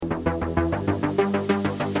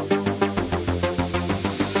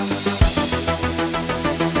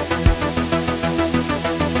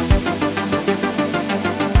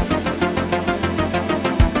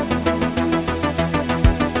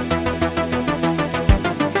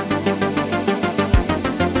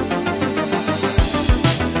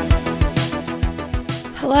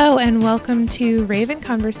and welcome to Raven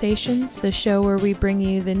Conversations, the show where we bring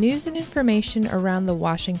you the news and information around the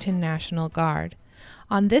Washington National Guard.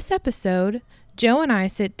 On this episode, Joe and I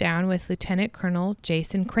sit down with Lieutenant Colonel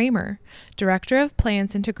Jason Kramer, Director of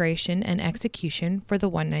Plans Integration and Execution for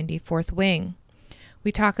the 194th Wing.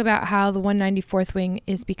 We talk about how the 194th Wing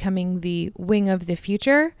is becoming the Wing of the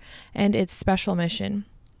Future and its special mission.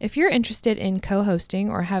 If you're interested in co-hosting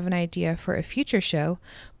or have an idea for a future show,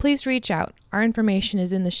 please reach out. Our information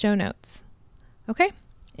is in the show notes. Okay,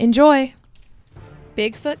 enjoy.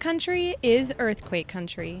 Bigfoot country is earthquake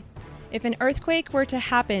country. If an earthquake were to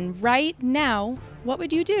happen right now, what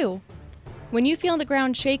would you do? When you feel the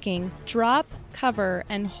ground shaking, drop, cover,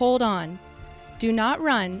 and hold on. Do not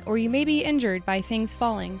run, or you may be injured by things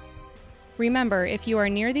falling. Remember, if you are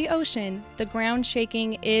near the ocean, the ground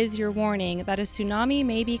shaking is your warning that a tsunami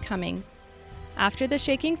may be coming. After the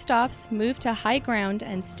shaking stops, move to high ground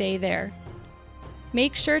and stay there.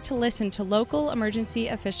 Make sure to listen to local emergency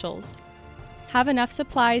officials. Have enough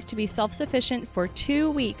supplies to be self-sufficient for 2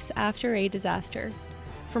 weeks after a disaster.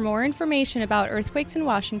 For more information about earthquakes in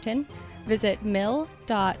Washington, visit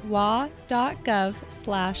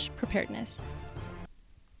mil.wa.gov/preparedness.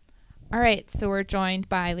 All right, so we're joined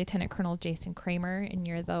by Lieutenant Colonel Jason Kramer, and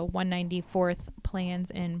you're the 194th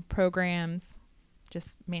Plans and Programs,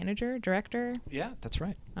 just manager, director? Yeah, that's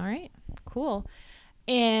right. All right, cool.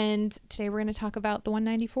 And today we're going to talk about the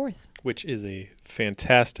 194th. Which is a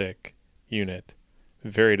fantastic unit,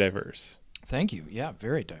 very diverse. Thank you. Yeah,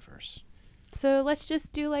 very diverse. So let's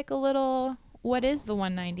just do like a little, what is the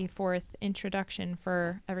 194th introduction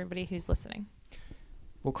for everybody who's listening?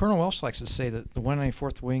 Well, Colonel Welsh likes to say that the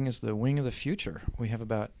 194th Wing is the wing of the future. We have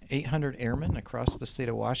about 800 airmen across the state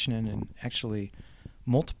of Washington in actually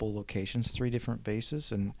multiple locations, 3 different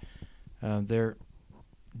bases, and they're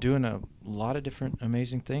doing a lot of different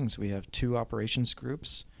amazing things. We have 2 operations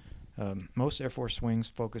groups. Most Air Force wings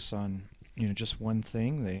focus on, just one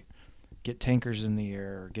thing. They get tankers in the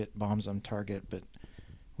air or get bombs on target, but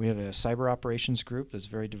we have a cyber operations group that's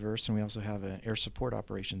very diverse, and we also have an air support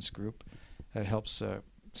operations group that helps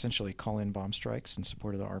essentially call in bomb strikes in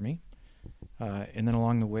support of the Army. And then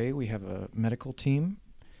along the way, we have a medical team,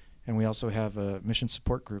 and we also have a mission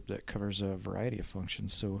support group that covers a variety of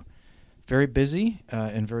functions. So very busy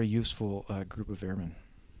and very useful group of airmen.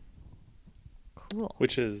 Cool.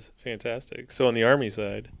 Which is fantastic. So on the Army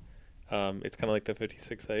side, it's kind of like the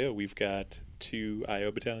 56th IO. We've got 2 IO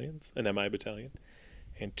battalions, an MI battalion,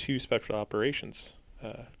 and 2 special operations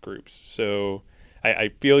groups. So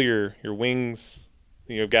I feel your wings,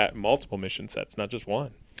 you've got multiple mission sets, not just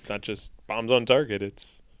one. It's not just bombs on target.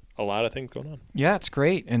 It's a lot of things going on. Yeah, it's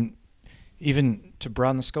great. And even to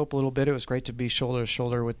broaden the scope a little bit, it was great to be shoulder to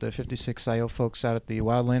shoulder with the 56th IO folks out at the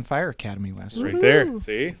Wildland Fire Academy last week. Right there.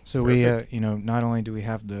 See? So Perfect. we, not only do we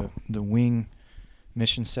have the wing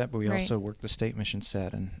mission set, but we Right. also work the state mission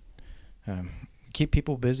set and keep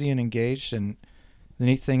people busy and engaged. And the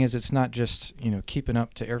neat thing is it's not just, keeping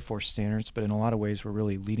up to Air Force standards, but in a lot of ways we're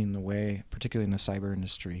really leading the way, particularly in the cyber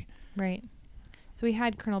industry. Right. So we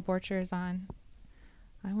had Colonel Borchers on,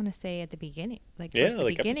 I want to say at the beginning, towards the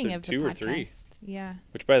like beginning episode of the 2 or podcast. 3. Yeah.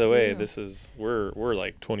 Which, by the way, 2. we're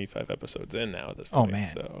like 25 episodes in now at this Oh, point. man.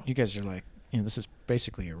 So. You guys are like, this is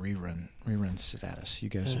basically a rerun status. You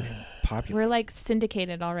guys are popular. We're like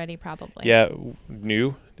syndicated already, probably. Yeah,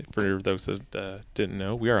 new for those that didn't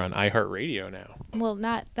know. We are on iHeartRadio now. Well,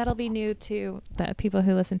 that'll be new to the people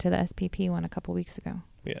who listened to the SPP one a couple weeks ago.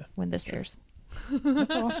 Yeah. When this airs.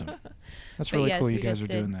 That's awesome. That's But really yes, cool you we guys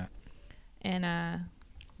just are did. doing that. And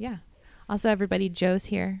yeah. Also, everybody, Joe's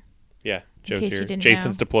here. Yeah, Joe's case you here. didn't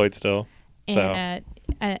Jason's know. deployed still. And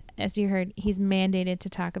as you heard, he's mandated to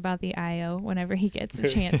talk about the IO whenever he gets a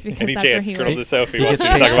chance because Any that's where chance, he Colonel works. DeSophie He wants gets to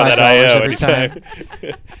talk paid about that $5 IO every anytime.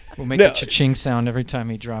 We'll make No. the cha-ching sound every time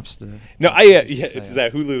he drops the... No, the it's 56 IO.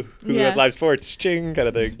 that Hulu Yeah. has live sports, ching kind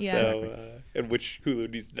of thing. Yeah. So, and which Hulu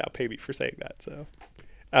needs to now pay me for saying that. So,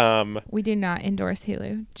 We do not endorse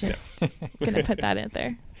Hulu. Just gonna put that in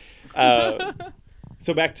there.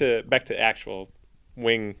 so back to actual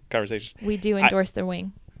wing conversations. We do endorse the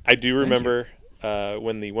wing. I do remember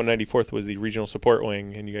when the 194th was the regional support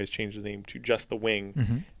wing, and you guys changed the name to just the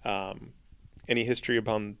wing. Mm-hmm. Any history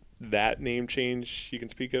upon that name change you can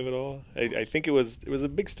speak of at all? I think it was a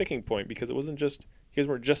big sticking point because it wasn't just you guys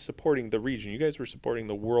weren't just supporting the region; you guys were supporting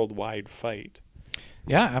the worldwide fight.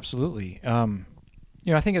 Yeah, absolutely. I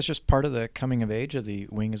think it's just part of the coming of age of the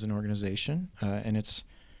wing as an organization, and it's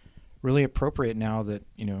really appropriate now that,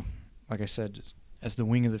 like I said, as the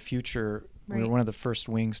wing of the future, Right. we're one of the first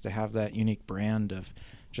wings to have that unique brand of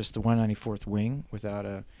just the 194th Wing without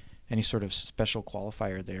an any sort of special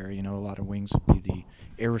qualifier there. You know, a lot of wings would be the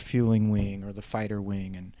air refueling wing or the fighter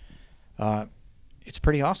wing, and it's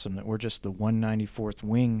pretty awesome that we're just the 194th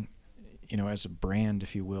wing, you know, as a brand,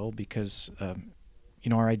 if you will, because you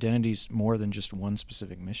know, our identity is more than just one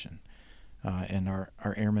specific mission, and our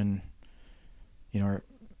airmen, you know, are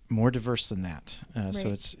more diverse than that. Right. So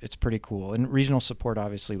it's pretty cool. And regional support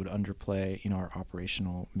obviously would underplay, you know, our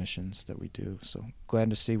operational missions that we do. So glad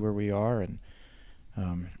to see where we are, and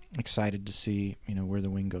excited to see, you know, where the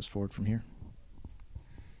wing goes forward from here.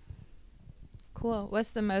 Cool.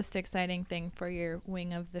 What's the most exciting thing for your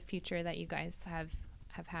wing of the future that you guys have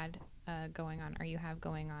had going on, or you have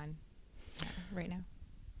going on right now?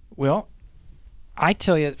 Well, I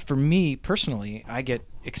tell you, for me personally, I get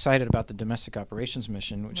excited about the domestic operations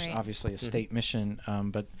mission, which Right. is obviously a state mission,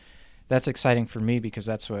 but that's exciting for me because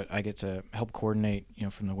that's what I get to help coordinate, you know,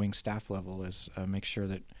 from the wing staff level, is make sure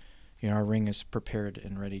that, you know, our wing is prepared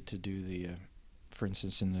and ready to do the, for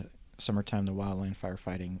instance, in the summertime, the wildland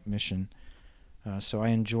firefighting mission. So I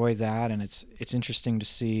enjoy that, and it's interesting to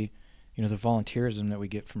see, you know, the volunteerism that we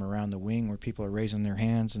get from around the wing, where people are raising their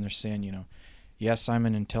hands and they're saying, you know, yes, I'm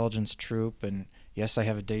an intelligence troop, and yes, I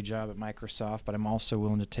have a day job at Microsoft, but I'm also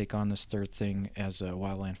willing to take on this third thing as a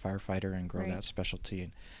wildland firefighter and grow Right. that specialty.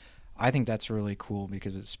 And I think that's really cool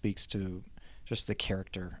because it speaks to just the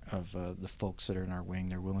character of the folks that are in our wing.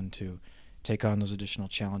 They're willing to take on those additional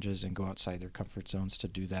challenges and go outside their comfort zones to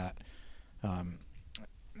do that.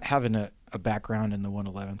 Having a background in the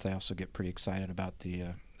 111th, I also get pretty excited about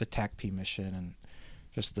the TACP mission and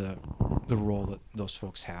just the role that those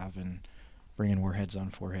folks have in bringing warheads on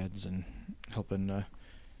foreheads and helping,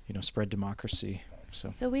 you know, spread democracy.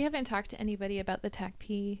 So we haven't talked to anybody about the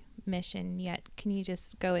TACP mission yet. Can you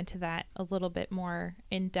just go into that a little bit more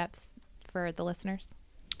in depth for the listeners?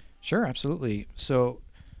 Sure, absolutely. So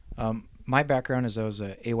my background is I was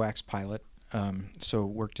a AWACS pilot, so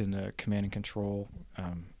worked in the command and control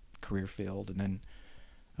career field, and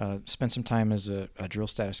then spent some time as a drill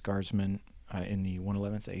status guardsman in the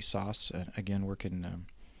 111th ASOS, again working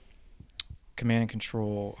command and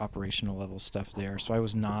control operational level stuff there. So I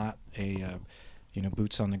was not a you know,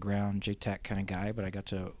 boots on the ground JTAC kind of guy, but I got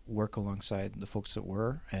to work alongside the folks that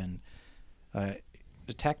were. And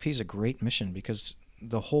the TACP is a great mission because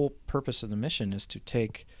the whole purpose of the mission is to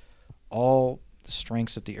take all the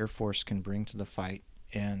strengths that the Air Force can bring to the fight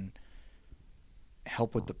and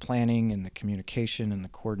help with the planning and the communication and the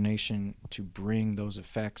coordination to bring those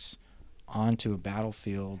effects onto a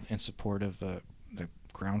battlefield in support of the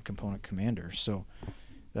ground component commander. So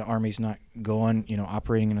the Army's not going, you know,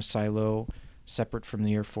 operating in a silo separate from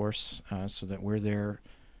the Air Force, so that we're there,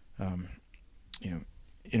 you know,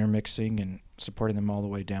 intermixing and supporting them all the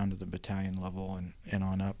way down to the battalion level and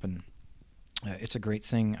on up. And it's a great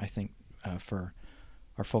thing, I think, for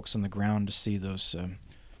our folks on the ground to see those,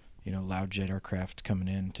 you know, loud jet aircraft coming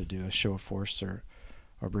in to do a show of force or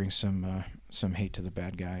bring some hate to the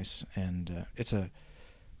bad guys. And it's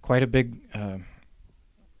quite a big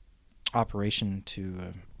operation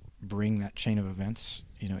to bring that chain of events,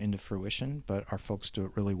 you know, into fruition. But our folks do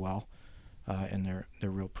it really well, and they're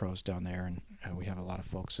real pros down there. And we have a lot of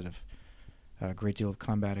folks that have a great deal of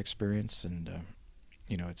combat experience, and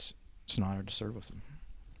you know, it's an honor to serve with them.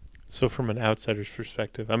 So from an outsider's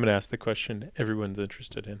perspective, I'm going to ask the question everyone's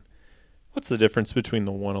interested in. What's the difference between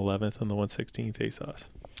the 111th and the 116th ASOS?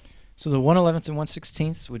 So the 111th and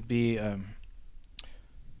 116th would be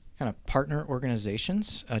kind of partner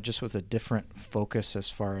organizations, just with a different focus as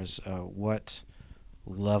far as what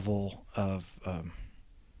level of,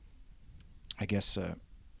 I guess,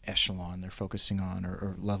 echelon they're focusing on,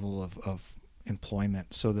 or level of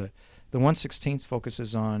employment. So the 116th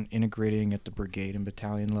focuses on integrating at the brigade and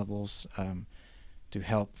battalion levels to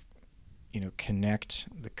help, you know, connect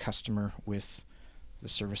the customer with the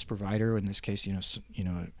service provider. In this case, you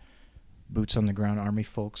know, boots on the ground Army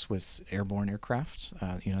folks with airborne aircraft.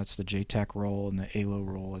 You know, that's the JTAC role and the ALO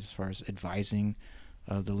role as far as advising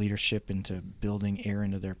the leadership into building air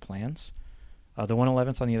into their plans. The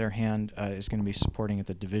 111th, on the other hand, is going to be supporting at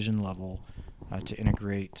the division level to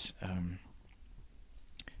integrate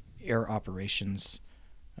air operations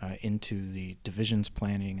into the division's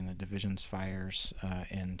planning and the division's fires,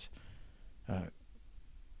 and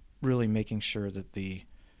really making sure that the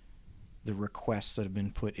requests that have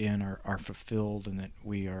been put in are fulfilled, and that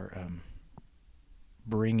we are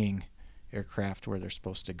bringing aircraft where they're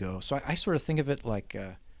supposed to go. So I sort of think of it like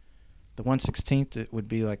the 116th, it would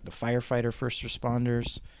be like the firefighter first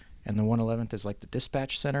responders, and the 111th is like the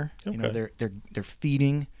dispatch center. Okay. You know, they're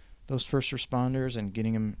feeding those first responders and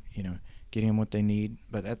getting them what they need.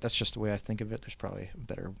 But that's just the way I think of it. There's probably a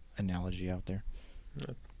better analogy out there.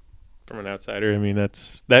 from an outsider, I mean,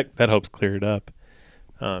 that helps clear it up.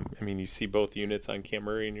 I mean, you see both units on Camp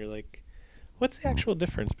Murray, and you're like, what's the actual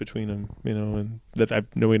difference between them? You know, and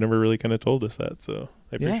nobody never really kind of told us that. So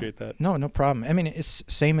I appreciate that. No problem. I mean, it's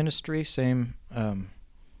same industry, same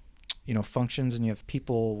functions, and you have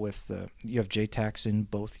people with you have JTACs in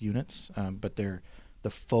both units, but the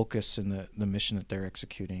focus and the mission that they're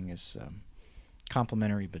executing is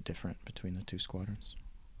complementary but different between the two squadrons.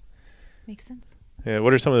 Makes sense. Yeah.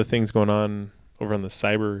 What are some of the things going on over on the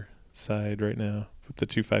cyber side right now with the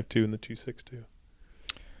 252 and the 262?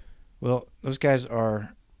 Well, those guys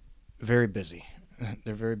are very busy.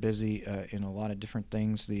 They're very busy in a lot of different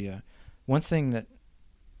things. The one thing that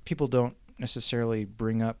people don't necessarily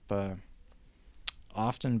bring up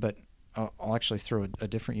often, but I'll actually throw a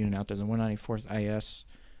different unit out there, the 194th IS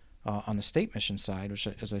on the state mission side, which,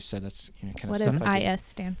 as I said, that's kind of what stuff. What does IS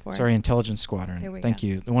stand for? Sorry, Intelligence Squadron. There we Thank go.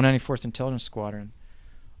 you. The 194th Intelligence Squadron.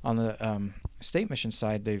 On the state mission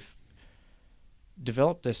side, they've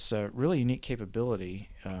developed this really unique capability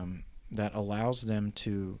that allows them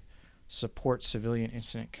to support civilian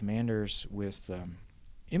incident commanders with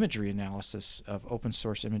imagery analysis of open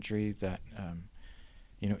source imagery that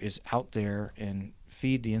is out there, and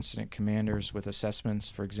feed the incident commanders with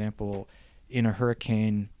assessments. For example, in a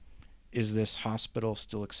hurricane, is this hospital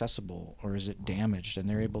still accessible or is it damaged? And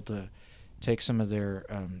they're able to take some of their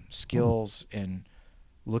skills and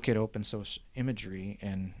look at open source imagery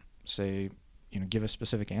and say, give a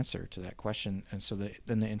specific answer to that question. And so that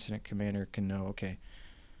then the incident commander can know, okay,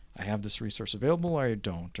 I have this resource available or I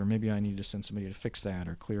don't, or maybe I need to send somebody to fix that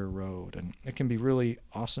or clear a road. And it can be really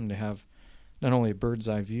awesome to have not only a bird's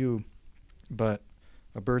eye view, but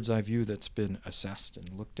a bird's eye view that's been assessed and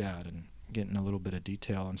looked at and getting a little bit of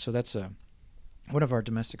detail. And so that's one of our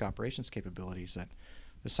domestic operations capabilities that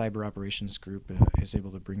the cyber operations group is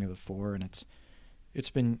able to bring to the fore, and it's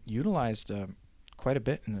been utilized quite a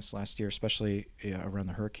bit in this last year, especially around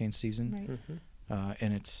the hurricane season. Right. Mm-hmm.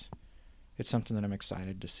 And it's something that I'm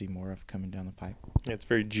excited to see more of coming down the pipe. Yeah, it's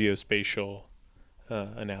very geospatial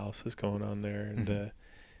analysis going on there, and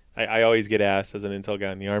I always get asked as an intel guy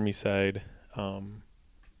on the Army side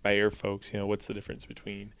by air folks, what's the difference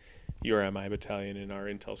between your MI battalion and our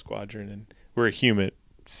intel squadron? And we're a HUMIT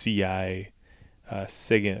CI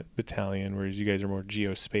SIGINT battalion, whereas you guys are more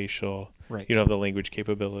geospatial. Right. You don't have the language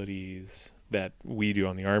capabilities that we do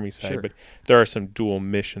on the Army side, Sure. but there are some dual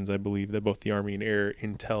missions, I believe, that both the Army and air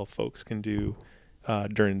intel folks can do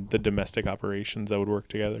during the domestic operations that would work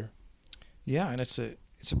together. Yeah, and it's a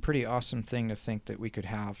pretty awesome thing to think that we could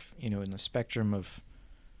have, in the spectrum of,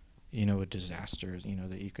 a disaster,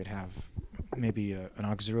 that you could have maybe an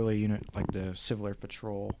auxiliary unit like the Civil Air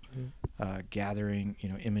Patrol gathering,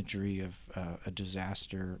 imagery of a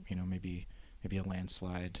disaster, maybe a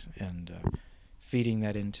landslide, and feeding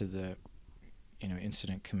that into the,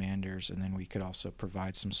 incident commanders, and then we could also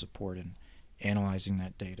provide some support in analyzing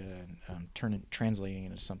that data and translating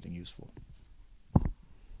it into something useful.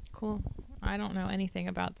 Cool. I don't know anything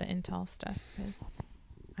about the intel stuff because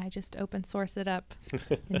I just open source it up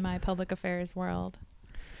in my public affairs world.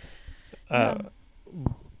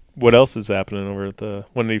 What else is happening over at the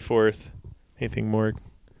 184th? Anything more? I'm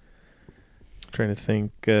trying to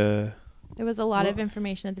think. There was a lot of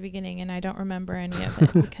information at the beginning, and I don't remember any of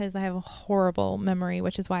it because I have a horrible memory,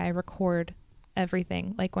 which is why I record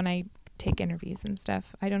everything. Like when I take interviews and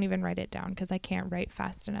stuff, I don't even write it down because I can't write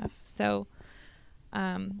fast enough. So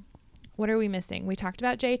what are we missing? We talked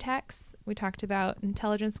about JTACs. We talked about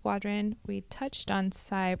Intelligence Squadron. We touched on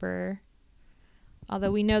cyber,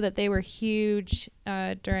 although we know that they were huge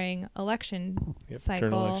during election cycle.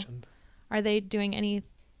 During elections. Are they doing any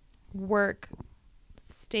work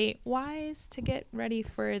state-wise to get ready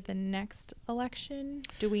for the next election?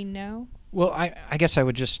 Do we know? Well, I guess I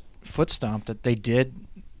would just foot stomp that they did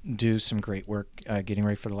do some great work getting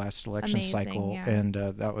ready for the last election cycle, yeah. And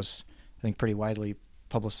that was, I think, pretty widely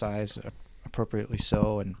publicized, appropriately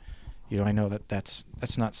so. And I know that's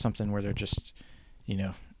not something where they're just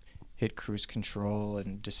hit cruise control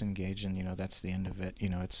and disengage, and that's the end of it.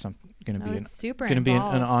 It's going to be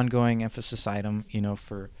an ongoing emphasis item,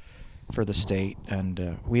 for the state.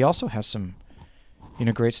 And we also have some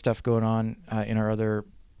great stuff going on in our other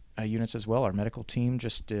units as well. Our medical team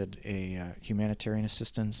just did a humanitarian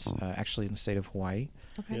assistance actually in the state of Hawaii.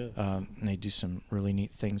 Okay. Yes. And they do some really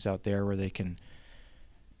neat things out there where they can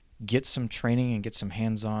get some training and get some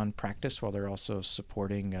hands-on practice while they're also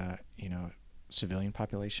supporting civilian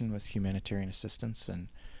population with humanitarian assistance. And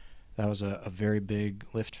that was a very big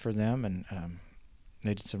lift for them, and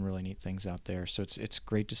they did some really neat things out there. So it's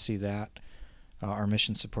great to see that. Our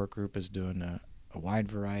mission support group is doing a wide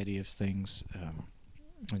variety of things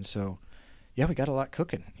And so, yeah, we got a lot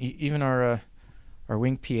cooking. Even our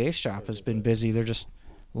wing PA shop has been busy. They're just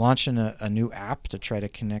launching a new app to try to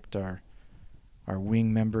connect our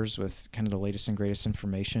wing members with kind of the latest and greatest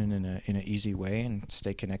information in an easy way, and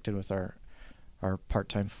stay connected with our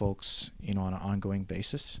part-time folks, you know, on an ongoing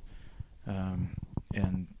basis.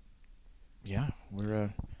 And yeah,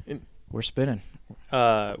 we're spinning.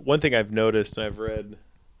 One thing I've noticed and I've read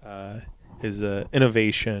is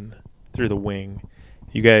innovation through the wing.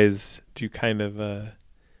 You guys do kind of a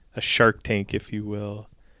Shark Tank, if you will,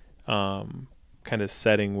 kind of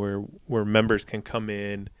setting where members can come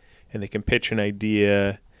in and they can pitch an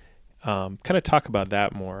idea. Kind of talk about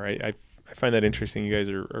that more. I find that interesting. You guys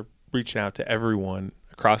are reaching out to everyone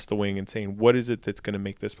across the wing and saying, what is it that's going to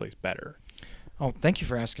make this place better? Oh, thank you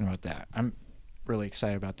for asking about that. I'm really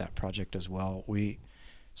excited about that project as well.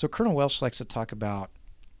 So Colonel Welsh likes to talk about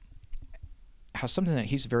how something that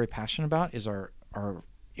he's very passionate about is our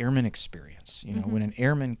airman experience. You know, when an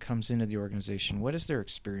airman comes into the organization, what is their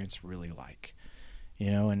experience really like?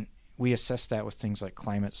 You know, and we assess that with things like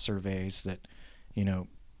climate surveys that, you know,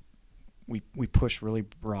 we push really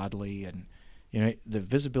broadly, and, you know, the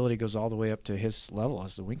visibility goes all the way up to his level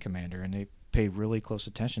as the wing commander, and they pay really close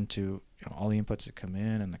attention to, you know, all the inputs that come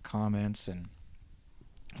in and the comments. And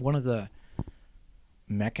one of the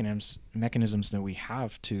mechanisms that we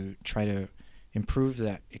have to try to improve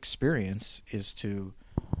that experience is to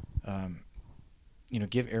you know,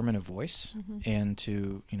 give airmen a voice, and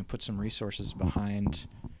to, you know, put some resources behind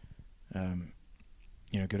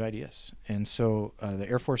you know, good ideas. And so the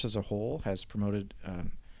Air Force as a whole has promoted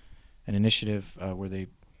an initiative where they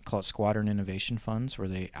call it Squadron Innovation Funds, where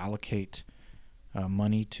they allocate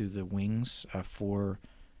money to the wings for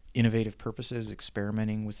innovative purposes,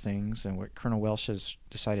 experimenting with things. And what Colonel Welsh has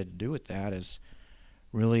decided to do with that is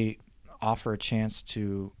really offer a chance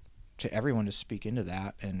to everyone to speak into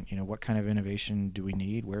that. And, you know, what kind of innovation do we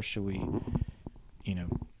need? Where should we, you know,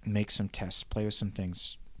 make some tests, play with some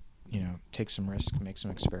things, you know, take some risks, make some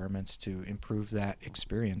experiments to improve that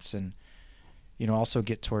experience, and, you know, also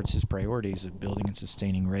get towards his priorities of building and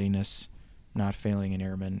sustaining readiness, not failing in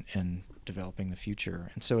airmen, and developing the future.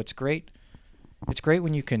 And so it's great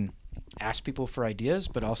when you can ask people for ideas,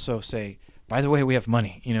 but also say, by the way, we have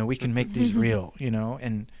money, you know, we can make these real, you know.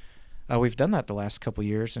 And we've done that the last couple of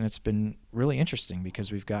years, and it's been really interesting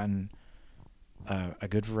because we've gotten a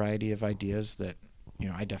good variety of ideas that, you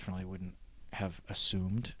know, I definitely wouldn't have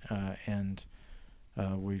assumed, and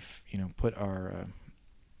we've, you know, put our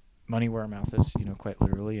money where our mouth is, you know, quite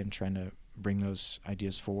literally, and trying to bring those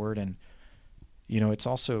ideas forward. And, you know, it's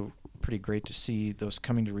also pretty great to see those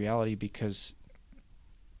coming to reality, because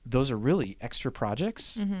those are really extra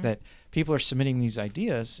projects that people are submitting these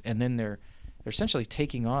ideas, and then they're essentially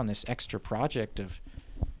taking on this extra project of,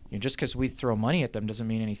 you know, just because we throw money at them doesn't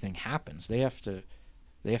mean anything happens. They have to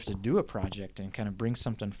do a project and kind of bring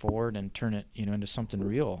something forward and turn it, you know, into something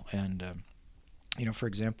real. And you know, for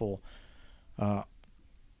example,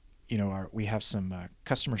 you know, we have some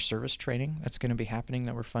customer service training that's going to be happening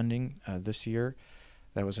that we're funding this year.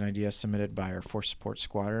 That was an idea submitted by our Force Support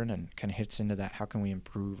Squadron, and kind of hits into that. How can we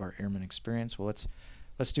improve our airman experience? Well,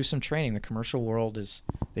 let's do some training. The commercial world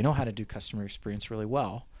they know how to do customer experience really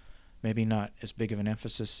well. Maybe not as big of an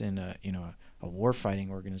emphasis in a warfighting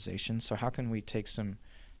organization. So how can we take some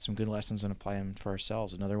good lessons and apply them for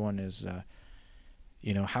ourselves? Another one is,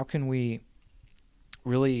 you know, how can we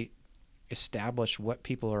really establish what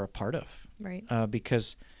people are a part of? Right.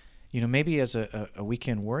 Because, you know, maybe as a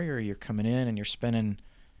weekend warrior, you're coming in and you're spending,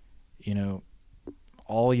 you know,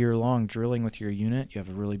 all year long drilling with your unit. You have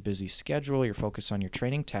a really busy schedule. You're focused on your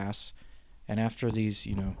training tasks. And after these,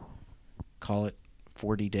 you know, call it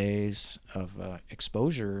 40 days of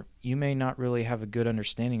exposure, you may not really have a good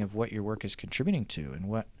understanding of what your work is contributing to and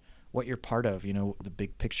what you're part of, you know, the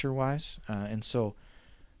big picture wise. And so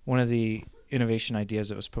one of the innovation ideas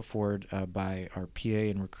that was put forward by our PA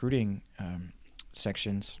and recruiting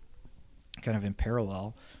sections, kind of in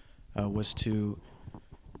parallel, was to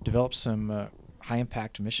develop some high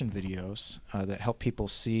impact mission videos that help people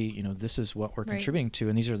see, you know, this is what we're contributing to,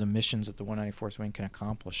 and these are the missions that the 194th Wing can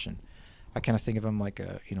accomplish. And I kind of think of them like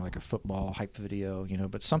a football hype video, you know,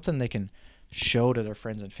 but something they can show to their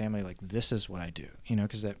friends and family, like, this is what I do, you know,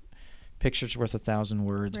 because that picture's worth 1,000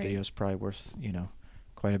 words, video's probably worth, you know,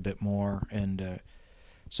 quite a bit more. And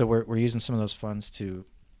so we're using some of those funds to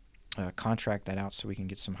contract that out so we can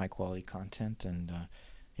get some high quality content. And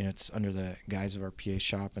you know, it's under the guise of our PA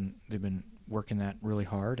shop, and they've been working that really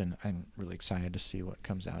hard, and I'm really excited to see what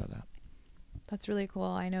comes out of that. That's really cool.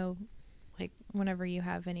 I know, like, whenever you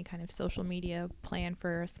have any kind of social media plan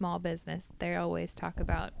for a small business, they always talk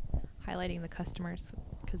about highlighting the customers,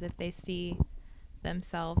 because if they see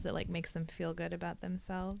themselves, it like makes them feel good about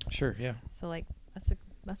themselves. Sure, yeah. So like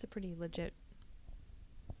that's a pretty legit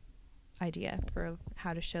idea for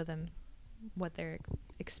how to show them what their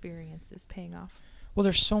experience is paying off. Well,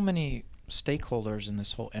 there's so many stakeholders in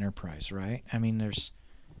this whole enterprise, right? I mean, there's,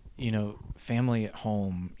 family at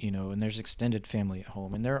home, and there's extended family at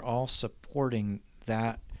home, and they're all supporting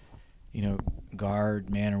that, guard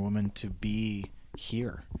man or woman to be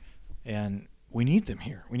here. And we need them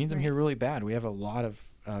here. We need them here really bad. We have a lot of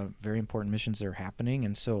very important missions that are happening.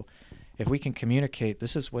 And so if we can communicate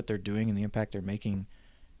this is what they're doing and the impact they're making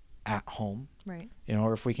at home, right?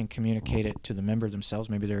 Or if we can communicate it to the member themselves,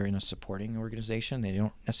 maybe they're in a supporting organization. They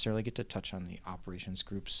don't necessarily get to touch on the operations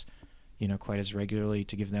groups, quite as regularly,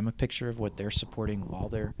 to give them a picture of what they're supporting while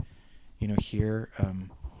they're, here.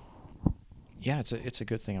 Yeah, it's a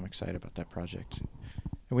good thing. I'm excited about that project.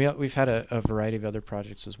 And we've had a variety of other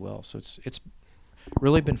projects as well. So it's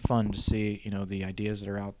really been fun to see, the ideas that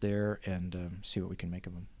are out there and see what we can make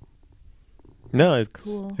of them. No, That's it's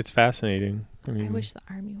cool. It's fascinating. I wish the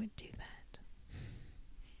Army would do that.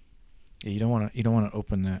 Yeah, you don't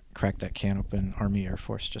want to crack that can open, Army, Air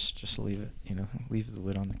Force. Just leave it. Leave the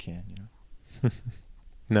lid on the can.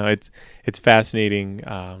 No, it's fascinating.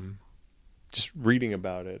 Just reading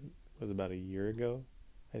about it was about a year ago.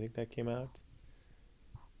 I think that came out.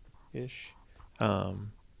 Ish. And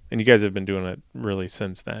you guys have been doing it really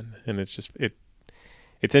since then, and it's just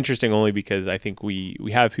it's interesting only because I think we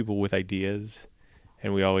have people with ideas,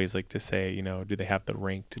 and we always like to say, do they have the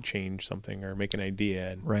rank to change something or make an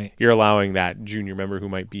idea? And right. You're allowing that junior member who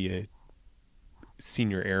might be a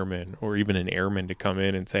senior airman or even an airman to come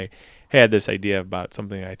in and say, hey, I had this idea about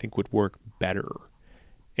something I think would work better.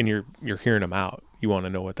 And you're hearing them out. You want to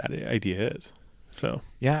know what that idea is. So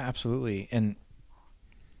yeah, absolutely. And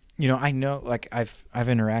I know, like I've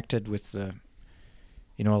interacted with the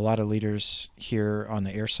a lot of leaders here on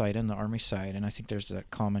the air side and the Army side, and I think there's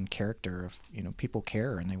that common character of people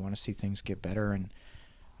care and they want to see things get better. And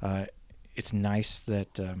it's nice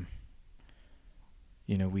that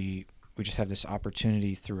we just have this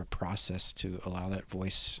opportunity through a process to allow that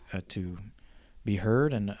voice to be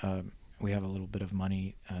heard, and we have a little bit of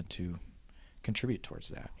money to contribute towards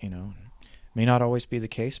that. May not always be the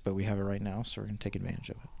case, but we have it right now, so we're going to take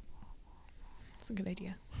advantage of it. That's a good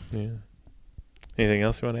idea. Yeah. Anything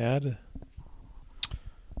else you want to add?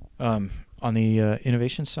 On the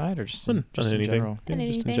innovation side, or just in general? Yeah,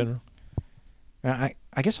 just in general. I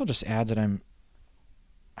guess I'll just add that I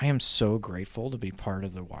am so grateful to be part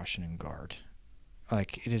of the Washington Guard.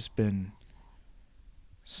 Like, it has been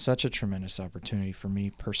such a tremendous opportunity for me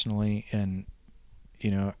personally, and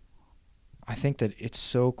I think that it's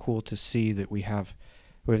so cool to see that we have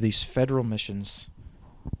these federal missions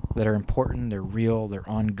that are important, they're real, they're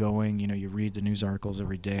ongoing. You read the news articles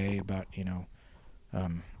every day about,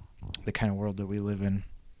 the kind of world that we live in.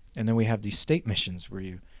 And then we have these state missions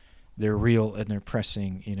where they're real and they're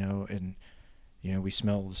pressing, and, we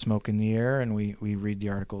smell the smoke in the air and we read the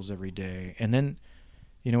articles every day. And then,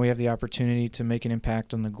 we have the opportunity to make an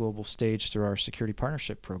impact on the global stage through our security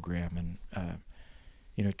partnership program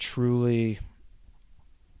and, truly,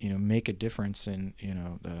 make a difference in,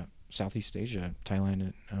 the Southeast Asia,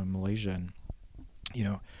 Thailand, and Malaysia. And,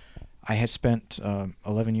 I had spent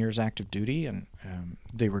 11 years active duty, and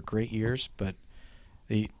they were great years, but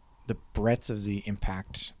the breadth of the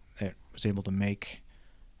impact that I was able to make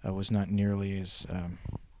was not nearly as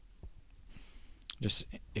just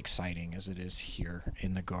exciting as it is here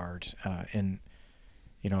in the Guard. And,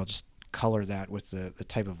 I'll just color that with the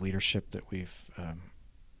type of leadership that we've,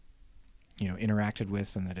 interacted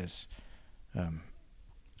with, and that is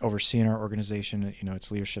overseeing our organization. It's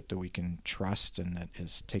leadership that we can trust and that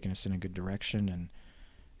is taking us in a good direction,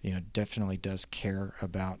 and definitely does care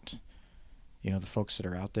about the folks that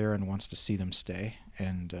are out there and wants to see them stay.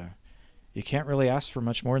 And you can't really ask for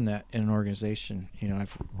much more than that in an organization.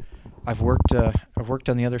 I've worked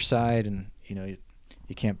on the other side, and you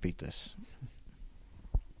can't beat this.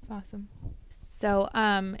 That's awesome. So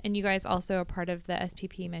and you guys also are part of the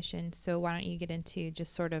SPP mission, so why don't you get into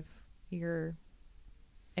just sort of your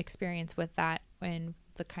experience with that and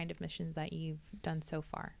the kind of missions that you've done so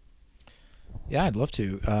far? Yeah, I'd love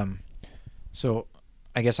to. So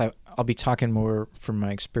I guess I'll be talking more from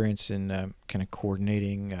my experience in kind of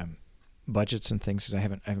coordinating budgets and things, because I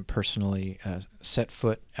haven't personally set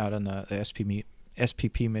foot out on the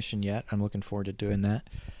SPP mission yet. I'm looking forward to doing that.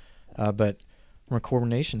 But from a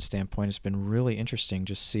coordination standpoint, it's been really interesting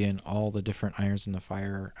just seeing all the different irons in the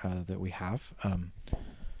fire that we have.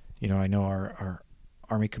 I know our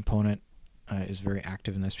Army component is very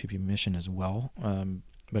active in the SPP mission as well.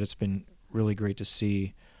 but it's been really great to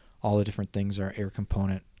see all the different things our air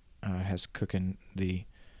component has cooking. The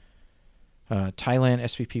Thailand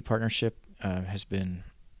SPP partnership has been,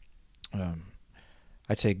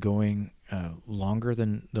 I'd say, going longer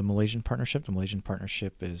than the Malaysian partnership. The Malaysian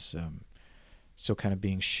partnership is still kind of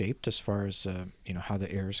being shaped as far as how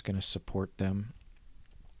the air is going to support them.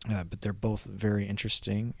 But they're both very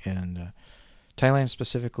interesting, and Thailand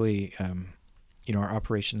specifically, our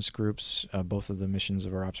operations groups, both of the missions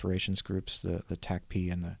of our operations groups, the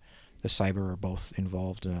TACP and the cyber, are both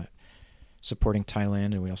involved supporting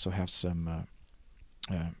Thailand, and we also have some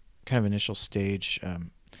kind of initial stage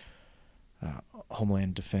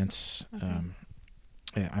Homeland Defense. Okay.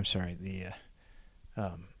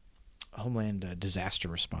 Homeland Disaster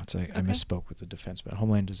Response. I misspoke with the defense, but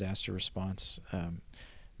Homeland Disaster Response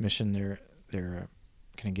mission. They're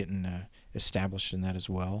kind of getting established in that as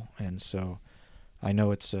well, and so I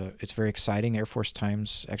know it's very exciting. Air Force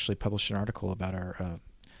Times actually published an article about our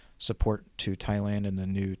support to Thailand and the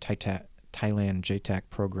new Thailand JTAC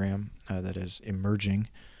program that is emerging.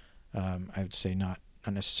 I would say not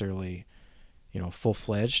necessarily,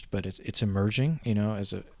 full-fledged, but it's emerging.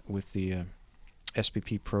 With the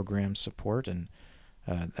SPP program support, and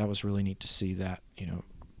that was really neat to see that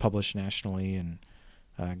published nationally and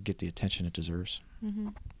get the attention it deserves. Mm-hmm.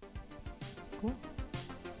 Cool.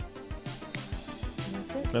 And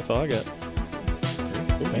that's it. That's all I got. Awesome.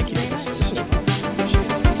 Thank you. very much. This was fun.